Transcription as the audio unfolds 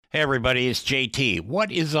Hey everybody, it's JT.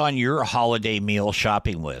 What is on your holiday meal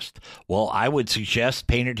shopping list? Well, I would suggest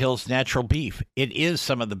Painted Hills Natural Beef. It is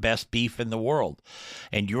some of the best beef in the world.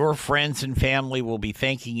 And your friends and family will be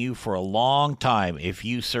thanking you for a long time if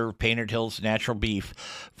you serve Painted Hills Natural Beef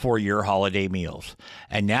for your holiday meals.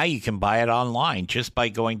 And now you can buy it online just by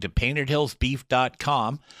going to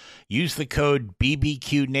paintedhillsbeef.com. Use the code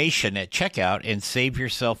BBQNation at checkout and save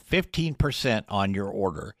yourself 15% on your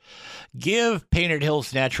order. Give Painted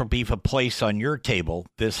Hills Natural Beef a place on your table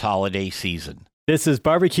this holiday season. This is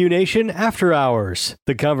Barbecue Nation After Hours,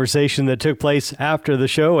 the conversation that took place after the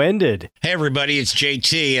show ended. Hey everybody, it's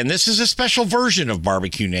JT, and this is a special version of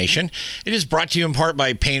Barbecue Nation. It is brought to you in part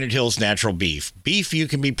by Painted Hills Natural Beef. Beef you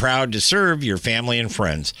can be proud to serve your family and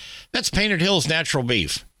friends. That's Painted Hills Natural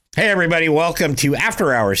Beef. Hey everybody, welcome to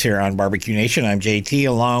After Hours here on Barbecue Nation. I'm JT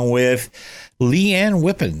along with Leanne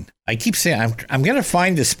Whippen. I keep saying I'm going to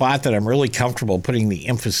find the spot that I'm really comfortable putting the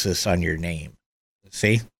emphasis on your name.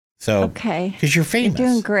 See? So, okay. Because you're famous. You're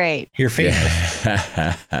doing great. You're famous.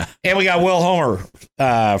 And we got Will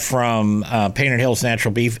Homer from Painted Hills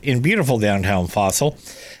Natural Beef in beautiful downtown Fossil.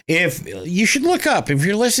 If you should look up, if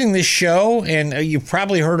you're listening to this show, and you've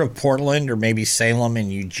probably heard of Portland or maybe Salem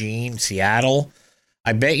and Eugene, Seattle.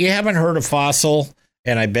 I bet you haven't heard of Fossil,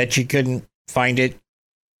 and I bet you couldn't find it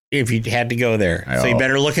if you had to go there. So you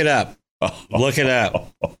better look it up. Look it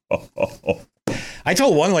up. I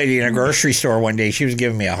told one lady in a grocery store one day, she was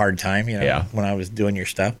giving me a hard time, when I was doing your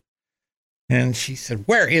stuff. And she said,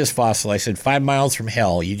 "Where is Fossil?" I said, 5 miles from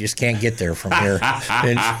hell. You just can't get there from here.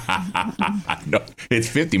 No, it's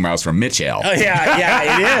 50 miles from Mitchell. Oh,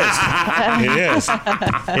 yeah, it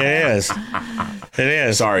is. It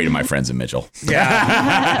is. Sorry to my friends in Mitchell.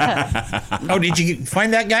 Yeah. Oh, did you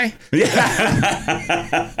find that guy?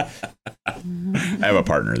 Yeah. I have a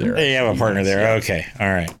partner there. You have a partner there. Okay. All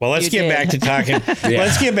right. Well, let's get back to talking.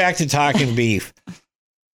 Let's get back to talking beef.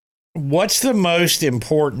 What's the most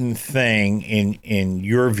important thing in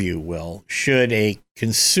your view, Will, should a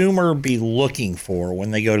consumer be looking for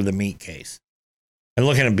when they go to the meat case and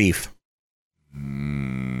looking at beef?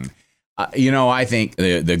 I think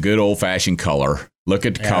the good old fashioned color. Look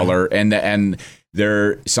at the color, and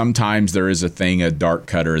sometimes there is a dark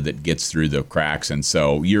cutter that gets through the cracks, and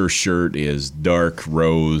so your shirt is dark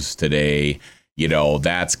rose today.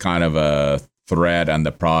 That's kind of a thread on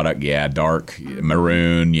the product. Yeah, dark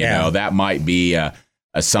maroon. That might be a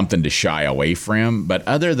something to shy away from. But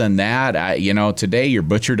other than that, today your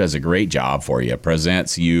butcher does a great job for you.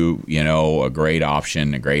 Presents you, a great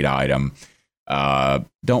option, a great item.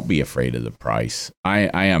 Don't be afraid of the price.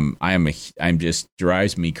 I'm just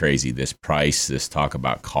drives me crazy. This price, this talk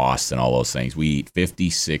about costs and all those things. We eat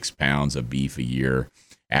 56 pounds of beef a year.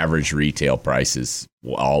 Average retail price is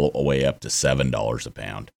all the way up to $7 a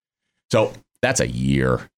pound. So that's a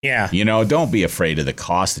year. Yeah. Don't be afraid of the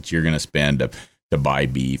cost that you're going to spend to buy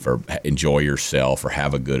beef or enjoy yourself or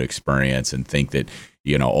have a good experience and think that,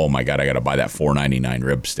 oh my God, I got to buy that $4.99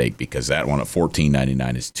 rib steak because that one at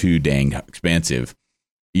 $14.99 is too dang expensive.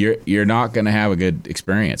 You're not going to have a good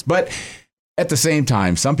experience. But at the same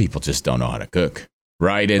time, some people just don't know how to cook.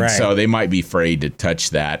 Right. And so they might be afraid to touch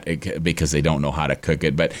that because they don't know how to cook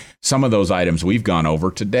it. But some of those items we've gone over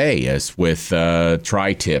today, as with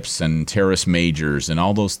tri-tips and terrace majors and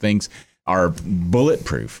all those things, are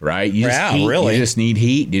bulletproof. Right. You just need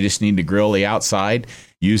heat. You just need to grill the outside.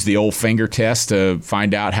 Use the old finger test to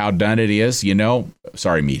find out how done it is.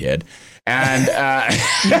 Sorry, meathead. And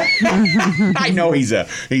I know he's a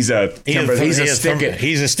stick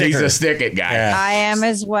it guy. Yeah. I am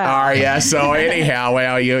as well. All right, yeah. So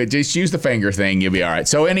anyhow, you just use the finger thing, you'll be all right.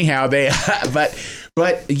 So anyhow, but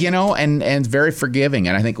and very forgiving,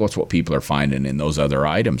 and I think that's what people are finding in those other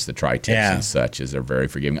items, the tri-tips and such, is they're very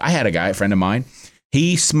forgiving. I had a friend of mine.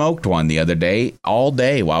 He smoked one the other day, all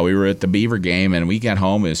day while we were at the Beaver game, and we got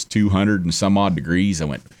home. It was 200 and some odd degrees. I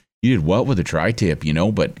went, "You did what with a tri-tip?"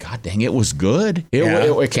 But God dang, it was good.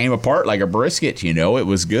 It came apart like a brisket. It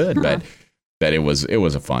was good, but it was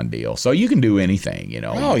a fun deal. So you can do anything.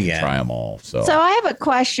 Try them all. So I have a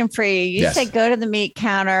question for you. You say go to the meat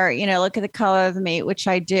counter. Look at the color of the meat, which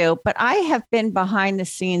I do. But I have been behind the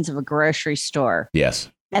scenes of a grocery store. Yes.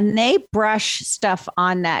 And they brush stuff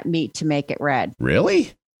on that meat to make it red.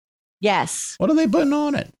 Really? Yes. What are they putting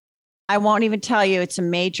on it? I won't even tell you. It's a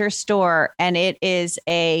major store, and it is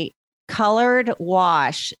a colored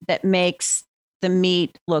wash that makes the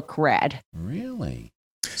meat look red. Really?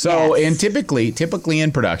 So, and typically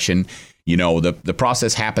in production, the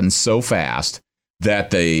process happens so fast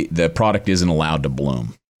that the product isn't allowed to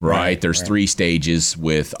bloom. Right. There's 3 stages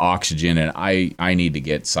with oxygen, and I need to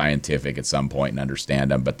get scientific at some point and understand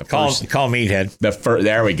them. But the call first, Meathead.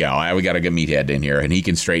 there we go. We got a good Meathead in here, and he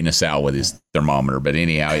can straighten us out with his thermometer. But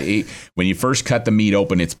anyhow, when you first cut the meat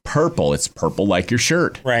open, it's purple. It's purple like your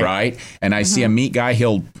shirt, right? And I see a meat guy.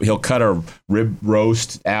 He'll cut a rib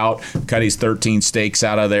roast out, cut his 13 steaks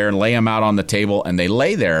out of there, and lay them out on the table, and they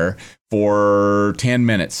lay there for 10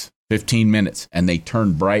 minutes. 15 minutes, and they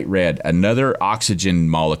turn bright red. Another oxygen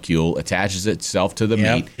molecule attaches itself to the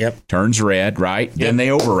meat, turns red, right? Then they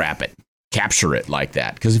overwrap it, capture it like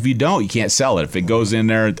that. Because if you don't, you can't sell it. If it goes in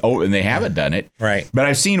there, and they haven't done it. Right. But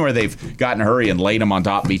I've seen where they've got in a hurry and laid them on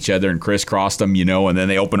top of each other and crisscrossed them, and then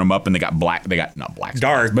they open them up and they got not black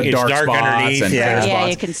dark, spots, but it's dark spots underneath. And yeah, spots.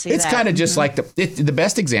 you can see it's kind of just like the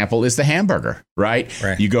best example is the hamburger, right?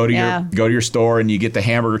 You go to your store and you get the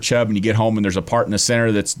hamburger chub and you get home and there's a part in the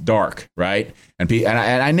center that's dark, right? And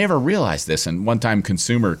I never realized this. And one time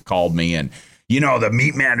consumer called me and, the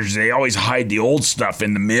meat managers, they always hide the old stuff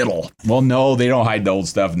in the middle. Well, no, they don't hide the old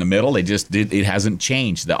stuff in the middle. They just it hasn't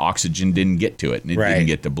changed. The oxygen didn't get to it and it didn't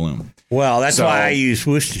get to bloom. Well, that's why I use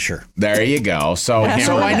Worcestershire. There you go. So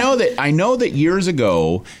I know that years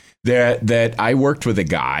ago that I worked with a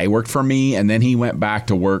guy, worked for me, and then he went back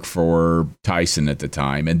to work for Tyson at the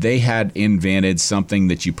time, and they had invented something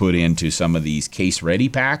that you put into some of these case ready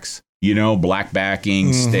packs, black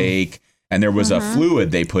backing, steak, and there was a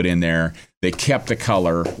fluid they put in there that kept the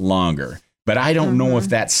color longer. But I don't know if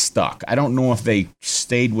that stuck. I don't know if they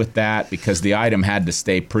stayed with that because the item had to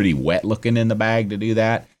stay pretty wet looking in the bag to do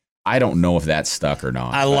that. I don't know if that stuck or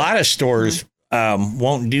not. A lot of stores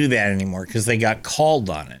won't do that anymore because they got called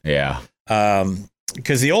on it. Yeah.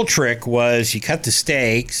 Because the old trick was you cut the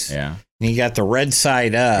steaks and you got the red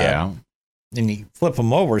side up. Yeah. And you flip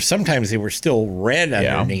them over. Sometimes they were still red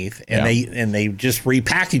underneath, and they just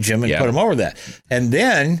repackage them and put them over that. And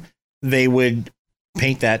then they would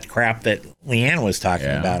paint that crap that Leanne was talking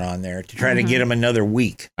about on there to try to get them another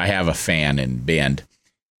week. I have a fan in Bend.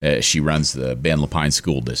 She runs the Bend Lapine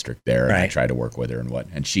School District there, and I try to work with her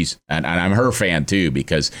and she's and I'm her fan too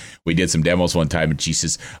because we did some demos one time, and she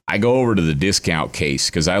says I go over to the discount case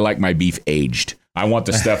because I like my beef aged. I want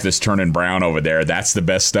the stuff that's turning brown over there. That's the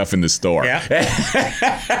best stuff in the store. Wow.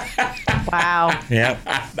 Yeah.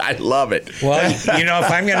 I love it. Well, if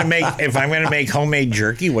I'm going to make homemade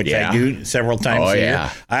jerky, which I do several times a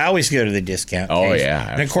year, I always go to the discount case. Oh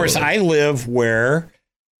yeah. And of course I live where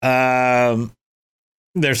we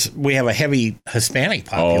have a heavy Hispanic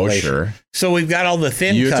population. Oh, sure. So we've got all the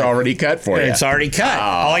thin cut. It's already cut for you. It's already cut.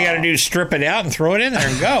 All I got to do is strip it out and throw it in there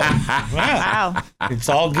and go. Wow. It's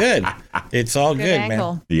all good. It's all good,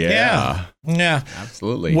 angle. man. Yeah. Yeah.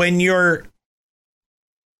 Absolutely. When you're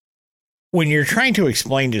trying to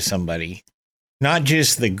explain to somebody, not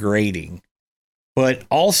just the grading, but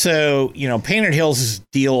also, Painted Hills'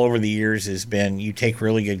 deal over the years has been you take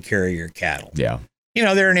really good care of your cattle. Yeah.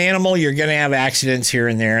 They're an animal. You're going to have accidents here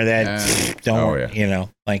and there that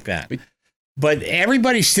like that. But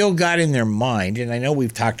everybody still got in their mind, and I know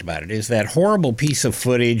we've talked about it, is that horrible piece of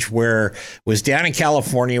footage where it was down in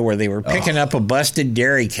California where they were picking up a busted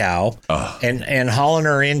dairy cow and hauling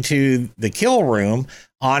her into the kill room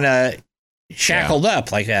on a shackled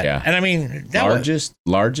up like that. Yeah. And I mean,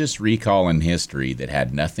 largest recall in history that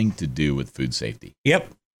had nothing to do with food safety. Yep.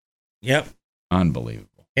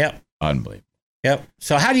 Unbelievable. Yep. Unbelievable. Yep.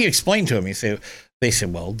 So how do you explain to them? They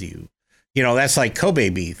said, well, that's like Kobe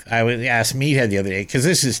beef. I would ask Meathead the other day, because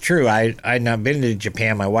this is true. I'd not been to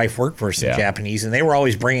Japan. My wife worked for some Japanese, and they were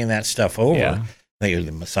always bringing that stuff over. Yeah. They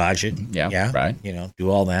would massage it. Yeah. Right. Do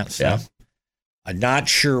all that stuff. I'm not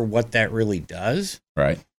sure what that really does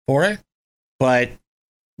for it. But,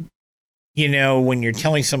 when you're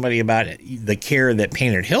telling somebody about the care that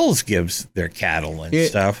Painted Hills gives their cattle and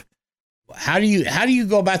stuff, how do you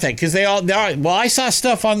go about that? Because I saw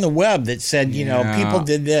stuff on the web that said, people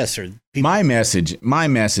did this or people. My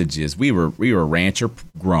message is we were rancher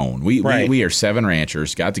grown. We are 7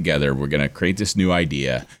 ranchers got together. We're going to create this new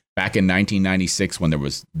idea. Back in 1996, when there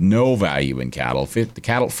was no value in cattle,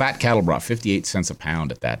 fat cattle brought 58 cents a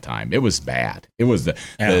pound at that time. It was bad. It was the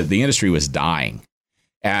industry was dying,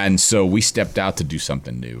 and so we stepped out to do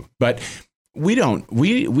something new. But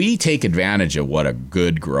we take advantage of what a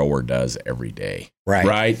good grower does every day.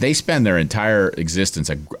 Right. They spend their entire existence,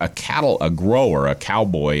 a grower, a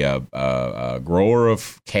cowboy, a grower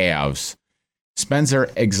of calves spends their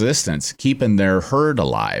existence keeping their herd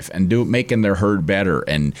alive and making their herd better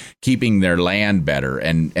and keeping their land better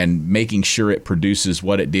and making sure it produces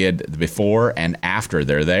what it did before and after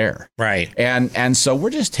they're there. Right. And so we're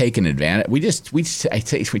just taking advantage. We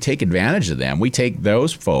take advantage of them. We take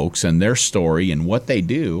those folks and their story and what they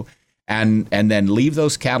do and then leave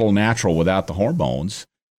those cattle natural without the hormones.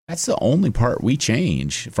 That's the only part we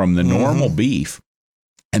change from the normal beef.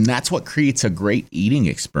 And that's what creates a great eating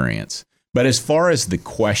experience. But as far as the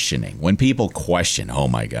questioning, when people question, oh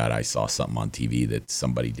my God, I saw something on TV that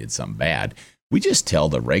somebody did something bad, we just tell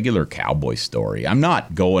the regular cowboy story. I'm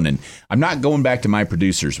not going back to my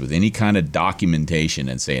producers with any kind of documentation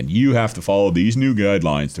and saying, you have to follow these new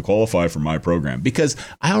guidelines to qualify for my program, because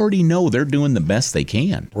I already know they're doing the best they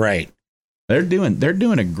can. Right. They're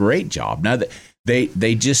doing a great job. Now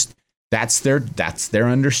they just, that's their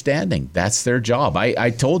understanding. That's their job. I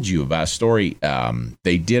told you about a story.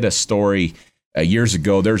 They did a story years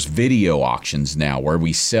ago. There's video auctions now where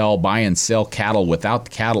we buy and sell cattle without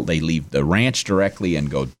the cattle. They leave the ranch directly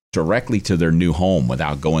and go directly to their new home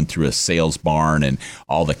without going through a sales barn and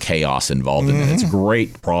all the chaos involved in it. It's a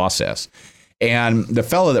great process. And the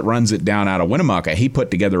fellow that runs it down out of Winnemucca, he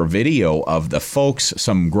put together a video of the folks,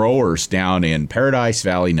 some growers down in Paradise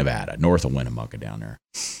Valley, Nevada, north of Winnemucca down there.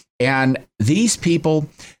 And these people,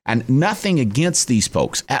 and nothing against these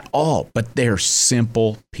folks at all, but they're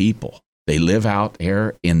simple people. They live out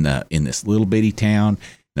there in this little bitty town in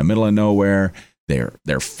the middle of nowhere.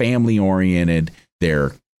 They're family oriented.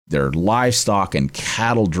 They're livestock and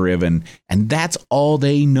cattle driven, and that's all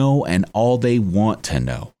they know and all they want to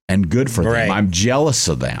know. And good for them. I'm jealous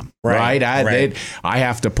of them, right? I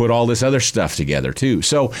have to put all this other stuff together too.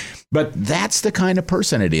 So, but that's the kind of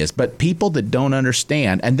person it is. But people that don't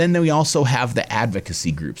understand, and then we also have the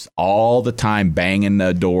advocacy groups all the time banging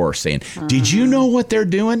the door saying, did you know what they're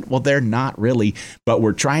doing? Well, they're not really, but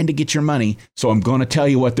we're trying to get your money, so I'm going to tell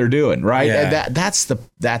you what they're doing, right? Yeah. That's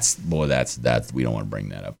we don't want to bring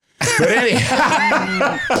that up. But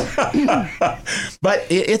but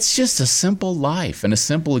it's just a simple life and a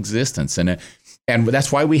simple existence, and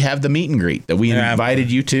that's why we have the meet and greet that we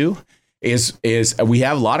invited you to. Is we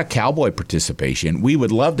have a lot of cowboy participation. We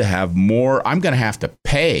would love to have more. I'm going to have to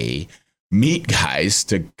pay meat guys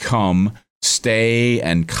to stay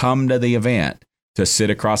and come to the event to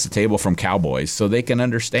sit across the table from cowboys so they can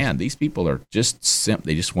understand these people are just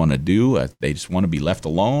they just want to they just want to be left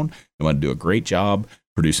alone. They want to do a great job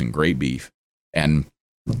producing great beef, and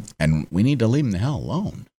we need to leave them the hell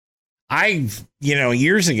alone.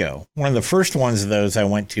 Years ago, one of the first ones of those I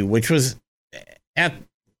went to, which was at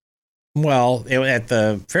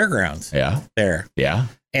the fairgrounds. Yeah. There. Yeah.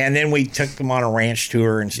 And then we took them on a ranch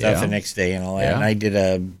tour and stuff the next day and all that. Yeah. And I did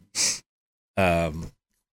a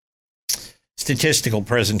statistical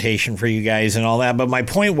presentation for you guys and all that. But my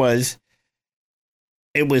point was,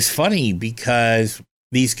 it was funny because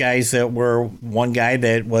these guys that were one guy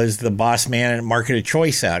that was the boss man at Market of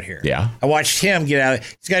Choice out here. Yeah. I watched him get out.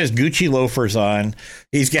 He's got his Gucci loafers on.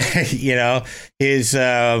 He's got, his,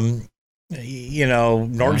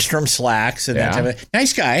 Nordstrom slacks and that type of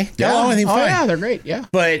nice guy. Yeah. Yeah, they're great. Yeah.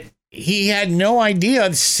 But he had no idea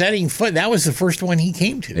of setting foot. That was the first one he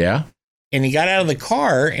came to. Yeah. And he got out of the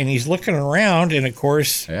car and he's looking around, and of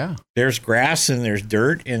course, there's grass and there's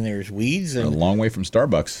dirt and there's weeds, and a long way from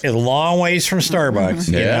Starbucks. A long ways from Starbucks,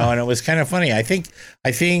 and it was kind of funny. I think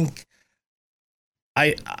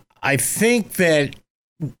that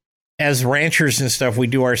as ranchers and stuff, we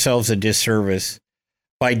do ourselves a disservice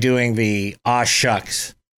by doing the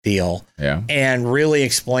shucks deal, and really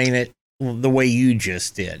explain it the way you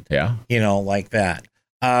just did, like that.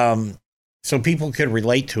 So people could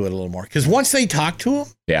relate to it a little more. Because once they talk to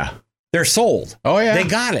them, they're sold. Oh, yeah. They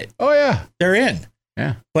got it. Oh, yeah. They're in.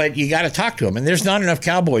 Yeah. But you got to talk to them. And there's not enough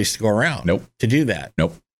cowboys to go around to do that.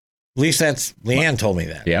 Nope. At least that's Leanne told me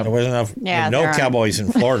that. Yeah. There wasn't enough no cowboys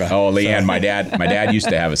in Florida. Oh, Leanne, my dad used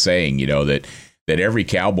to have a saying, that every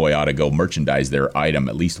cowboy ought to go merchandise their item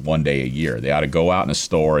at least one day a year. They ought to go out in a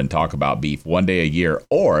store and talk about beef one day a year.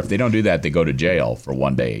 Or if they don't do that, they go to jail for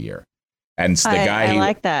one day a year. And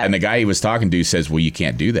the guy he was talking to says, well, you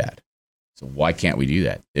can't do that. So why can't we do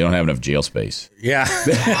that? They don't have enough jail space. Yeah.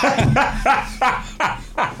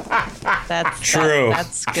 That's true.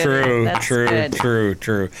 That's good.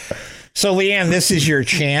 True. So, Leanne, this is your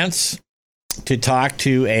chance to talk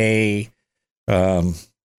to a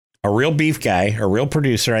real beef guy, a real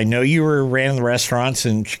producer. I know you ran the restaurants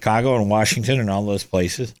in Chicago and Washington and all those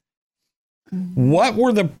places. What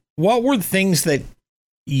were the things that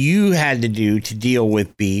you had to do to deal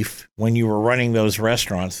with beef when you were running those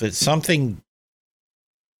restaurants, that something,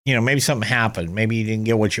 maybe something happened, maybe you didn't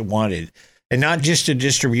get what you wanted, and not just a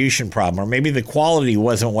distribution problem, or maybe the quality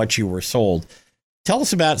wasn't what you were sold. Tell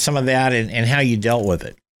us about some of that and how you dealt with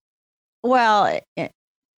it. Well,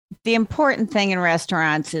 the important thing in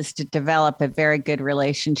restaurants is to develop a very good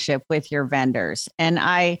relationship with your vendors. And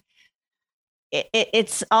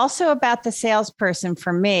it's also about the salesperson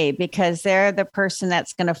for me, because they're the person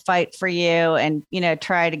that's going to fight for you and,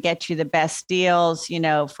 try to get you the best deals,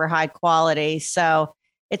 for high quality. So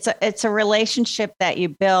it's a relationship that you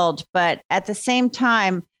build. But at the same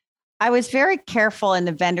time, I was very careful in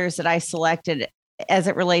the vendors that I selected as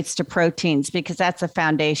it relates to proteins, because that's the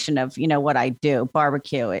foundation of, what I do,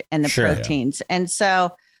 barbecue and the proteins. Yeah. And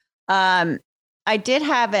so I did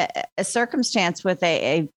have a circumstance with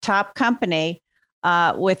a top company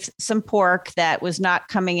with some pork that was not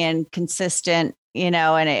coming in consistent, and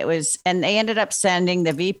they ended up sending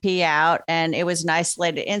the VP out, and it was an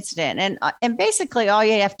isolated incident. And basically all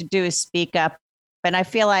you have to do is speak up. And I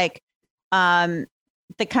feel like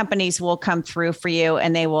the companies will come through for you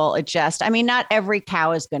and they will adjust. I mean, not every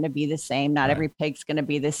cow is going to be the same. Not every pig's going to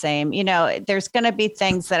be the same. There's going to be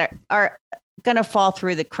things that are going to fall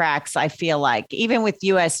through the cracks. I feel like even with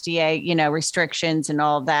USDA, restrictions and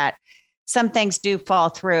all of that, some things do fall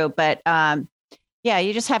through, but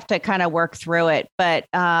you just have to kind of work through it. But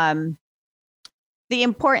the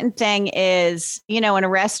important thing is, in a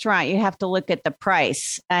restaurant, you have to look at the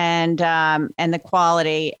price and the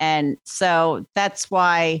quality. And so that's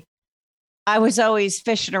why I was always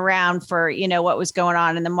fishing around for, what was going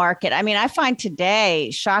on in the market. I mean, I find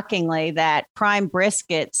today, shockingly, that prime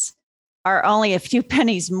briskets are only a few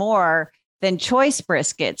pennies more than choice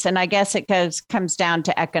briskets. And I guess it comes down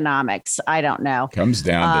to economics. I don't know. Comes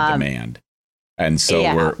down to demand. And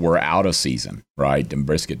so we're out of season, right? And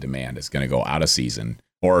brisket demand is going to go out of season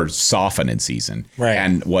or soften in season. Right.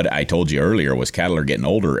 And what I told you earlier was cattle are getting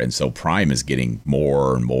older, and so prime is getting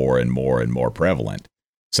more and more and more and more prevalent.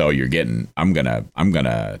 So you're getting,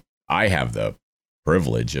 I have the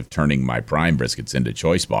privilege of turning my prime briskets into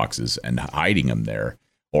choice boxes and hiding them there,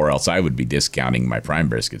 or else I would be discounting my prime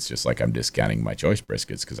briskets just like I'm discounting my choice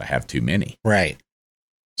briskets because I have too many. Right.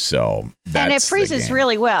 So and it freezes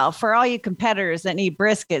really well for all you competitors that need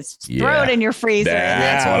briskets. Throw it in your freezer.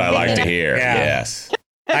 That's what I like to hear. Yeah. Yes.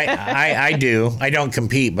 I do. I don't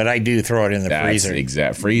compete, but I do throw it in the freezer.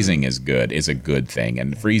 Exact. Freezing is good. It's a good thing,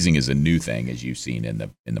 and freezing is a new thing, as you've seen in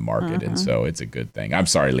the market, and so it's a good thing. I'm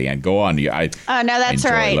sorry, Leanne. Go on. No, that's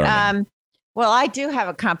all right. Well, I do have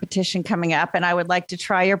a competition coming up, and I would like to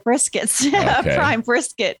try your briskets, prime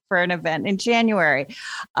brisket, for an event in January.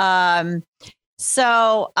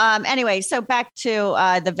 So back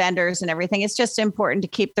to the vendors and everything. It's just important to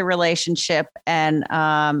keep the relationship and,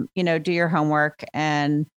 do your homework.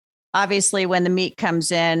 And obviously when the meat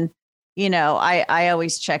comes in, I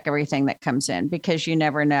always check everything that comes in, because you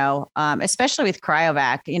never know, especially with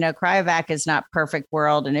cryovac. Cryovac is not perfect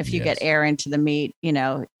world. And if you get air into the meat,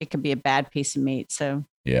 it could be a bad piece of meat. So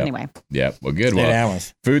anyway. Yeah. Well, good. Well,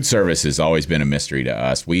 food service has always been a mystery to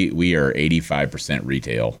us. We are 85%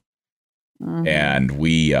 retail. Mm-hmm.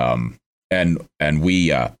 And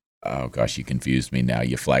we oh gosh, you confused me now.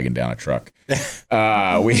 You're flagging down a truck.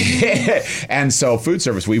 And so food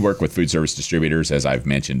service, we work with food service distributors, as I've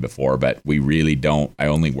mentioned before, but we really don't. I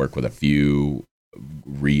only work with a few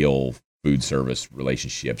real food service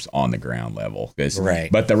relationships on the ground level.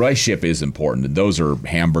 Right. But the relationship is important. And those are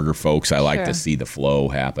hamburger folks. I like to see the flow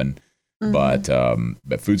happen. Mm-hmm.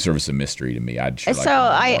 But food service is a mystery to me. I'd sure like to know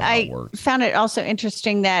more how it works. Found it also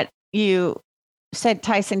interesting that you said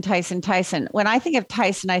Tyson. When I think of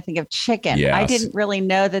Tyson, I think of chicken. Yes. I didn't really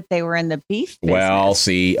know that they were in the beef business. Well,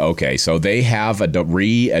 so they have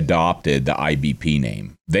re-adopted the IBP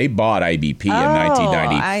name. They bought IBP in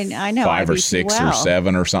 1995 or 6 or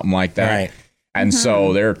 7 or something like that. Right. And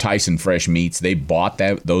so they're Tyson Fresh Meats. They bought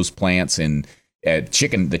those plants in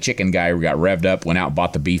the chicken guy got revved up, went out and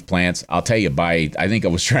bought the beef plants. I'll tell you, I think I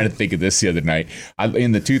was trying to think of this the other night.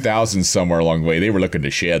 In the 2000s, somewhere along the way, they were looking to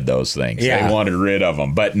shed those things. Yeah. They wanted rid of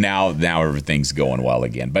them. But now everything's going well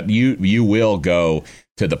again. But you will go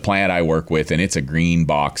to the plant I work with, and it's a green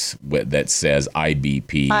box that says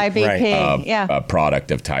IBP. A product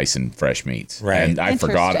of Tyson Fresh Meats. Right. And I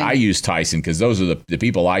forgot. I use Tyson because those are the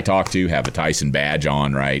people I talk to have a Tyson badge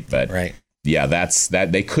on, right? But right. Yeah, that's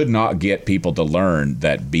that. They could not get people to learn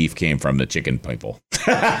that beef came from the chicken people.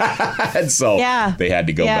 And so they had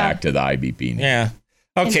to go back to the IBP name. Yeah.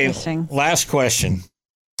 Okay. Last question.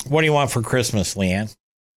 What do you want for Christmas, Leanne?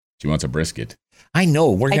 She wants a brisket. I know.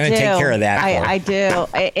 We're going to take care of that. I do.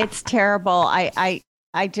 It's terrible. I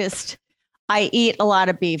eat a lot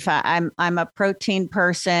of beef. I'm a protein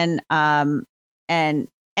person. And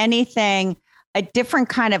anything a different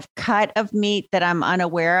kind of cut of meat that I'm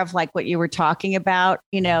unaware of, like what you were talking about,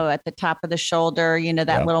 at the top of the shoulder,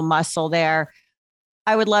 that little muscle there.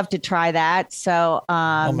 I would love to try that. So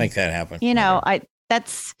I'll make that happen.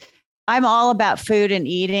 I'm all about food and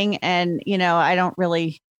eating, and I don't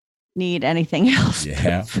really need anything else.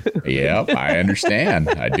 Yeah. Yep. I understand.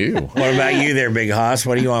 I do. What about you there, Big Hoss?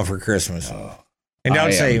 What do you want for Christmas? And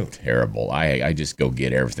don't say terrible. I just go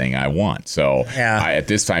get everything I want. So at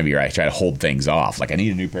this time of year, I try to hold things off. Like I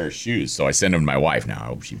need a new pair of shoes, so I send them to my wife. Now I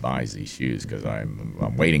hope she buys these shoes because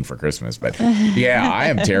I'm waiting for Christmas. But yeah, I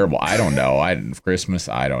am terrible. I don't know. Christmas,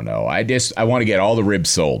 I don't know. I want to get all the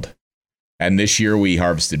ribs sold. And this year we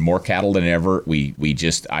harvested more cattle than ever.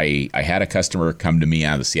 I had a customer come to me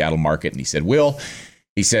out of the Seattle market, and he said, Will.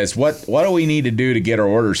 He says, what do we need to do to get our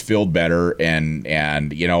orders filled better? And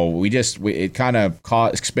it kind of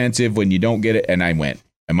costs expensive when you don't get it. And I went,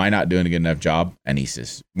 am I not doing a good enough job? And he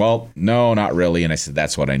says, well, no, not really. And I said,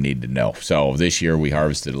 that's what I need to know. So this year we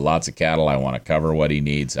harvested lots of cattle. I want to cover what he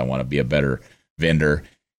needs. I want to be a better vendor.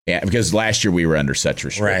 Yeah, because last year we were under such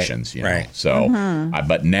restrictions, right. So,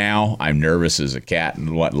 but now I'm nervous as a cat and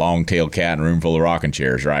long-tailed cat in a room full of rocking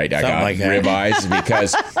chairs, right? I got ribeyes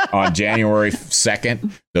because on January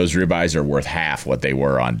 2nd, those ribeyes are worth half what they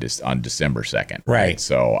were on December 2nd. Right.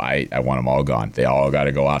 So I want them all gone. They all got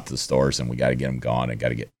to go out to the stores, and we got to get them gone and got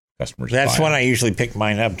to get customers. That's when I usually pick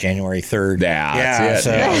mine up, January 3rd. That's it.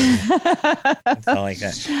 So it's all like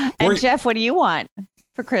that. And Jeff, what do you want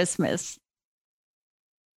for Christmas?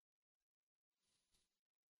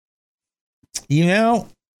 It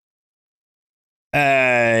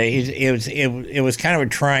was kind of a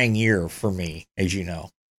trying year for me, as you know,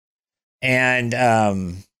 and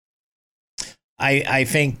I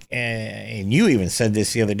think, and you even said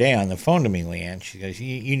this the other day on the phone to me, Leanne. She goes,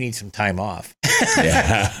 "You need some time off."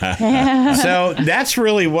 So that's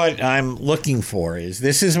really what I'm looking for.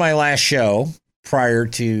 This is my last show prior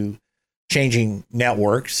to changing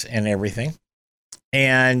networks and everything,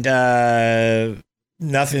 and.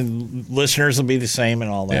 Nothing, listeners will be the same and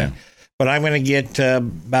all that. Yeah. But I'm going to get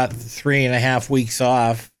about 3.5 weeks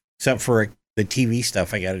off, except for the TV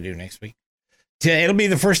stuff I got to do next week. It'll be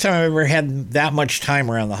the first time I've ever had that much time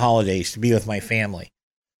around the holidays to be with my family.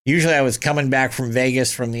 Usually I was coming back from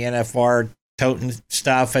Vegas from the NFR, toting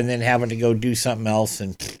stuff, and then having to go do something else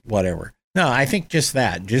and whatever. No, I think just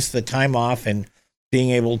the time off and being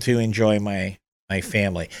able to enjoy my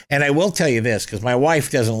family. And I will tell you this, because my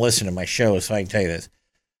wife doesn't listen to my show, so I can tell you this.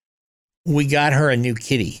 We got her a new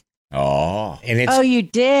kitty. Oh. And you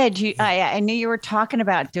did. I knew you were talking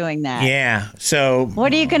about doing that. Yeah. So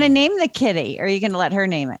what are you going to name the kitty? Or are you going to let her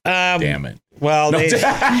name it? Damn it. Well, that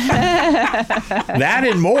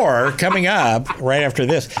and more coming up right after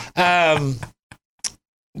this.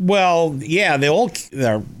 Well, yeah,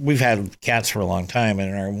 we've had cats for a long time,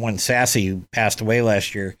 and our one Sassy, who passed away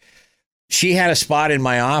last year, she had a spot in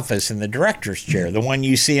my office in the director's chair, the one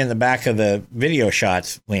you see in the back of the video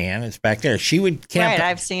shots, Leanne. It's back there. She would camp. Right,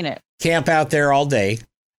 I've seen it. Camp out there all day,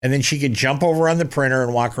 and then she could jump over on the printer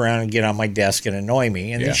and walk around and get on my desk and annoy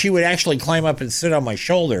me. And then she would actually climb up and sit on my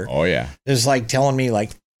shoulder. Oh, yeah. It's like telling me,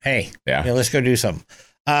 like, hey, let's go do something.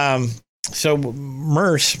 So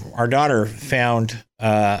Merce, our daughter, found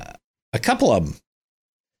a couple of them.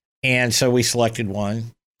 And so we selected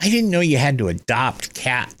one. I didn't know you had to adopt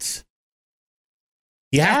cats.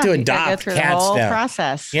 You have to adopt go through cats the whole now.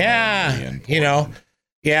 Process. Yeah,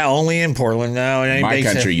 only in Portland. No, in my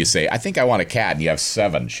country, you say, "I think I want a cat," and you have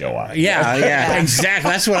 7 show up. Yeah,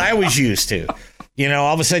 exactly. That's what I was used to.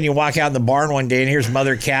 All of a sudden you walk out in the barn one day and here's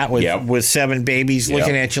Mother Cat with 7 babies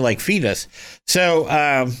looking at you like, feed us. So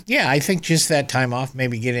I think just that time off,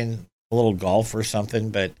 maybe get in a little golf or something.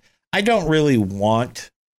 But I don't really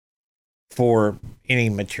want for any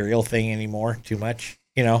material thing anymore too much.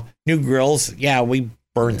 New grills. Yeah, we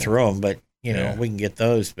burn through them, but we can get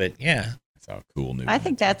those. But yeah, that's how cool new. I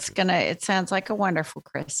think it sounds like a wonderful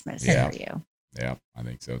Christmas for you. Yeah, I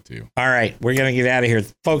think so too. All right, we're gonna get out of here,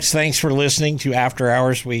 folks. Thanks for listening to After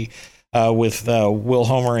Hours. We with Will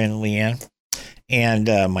Homer and Leanne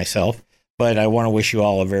and myself. But I want to wish you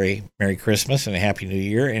all a very Merry Christmas and a Happy New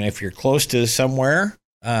Year. And if you're close to somewhere,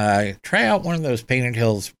 try out one of those Painted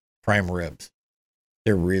Hills prime ribs.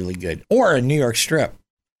 They're really good, or a New York strip.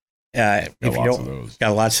 If you don't,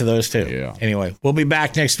 got lots of those too. Yeah. Anyway, we'll be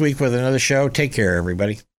back next week with another show. Take care,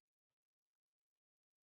 everybody.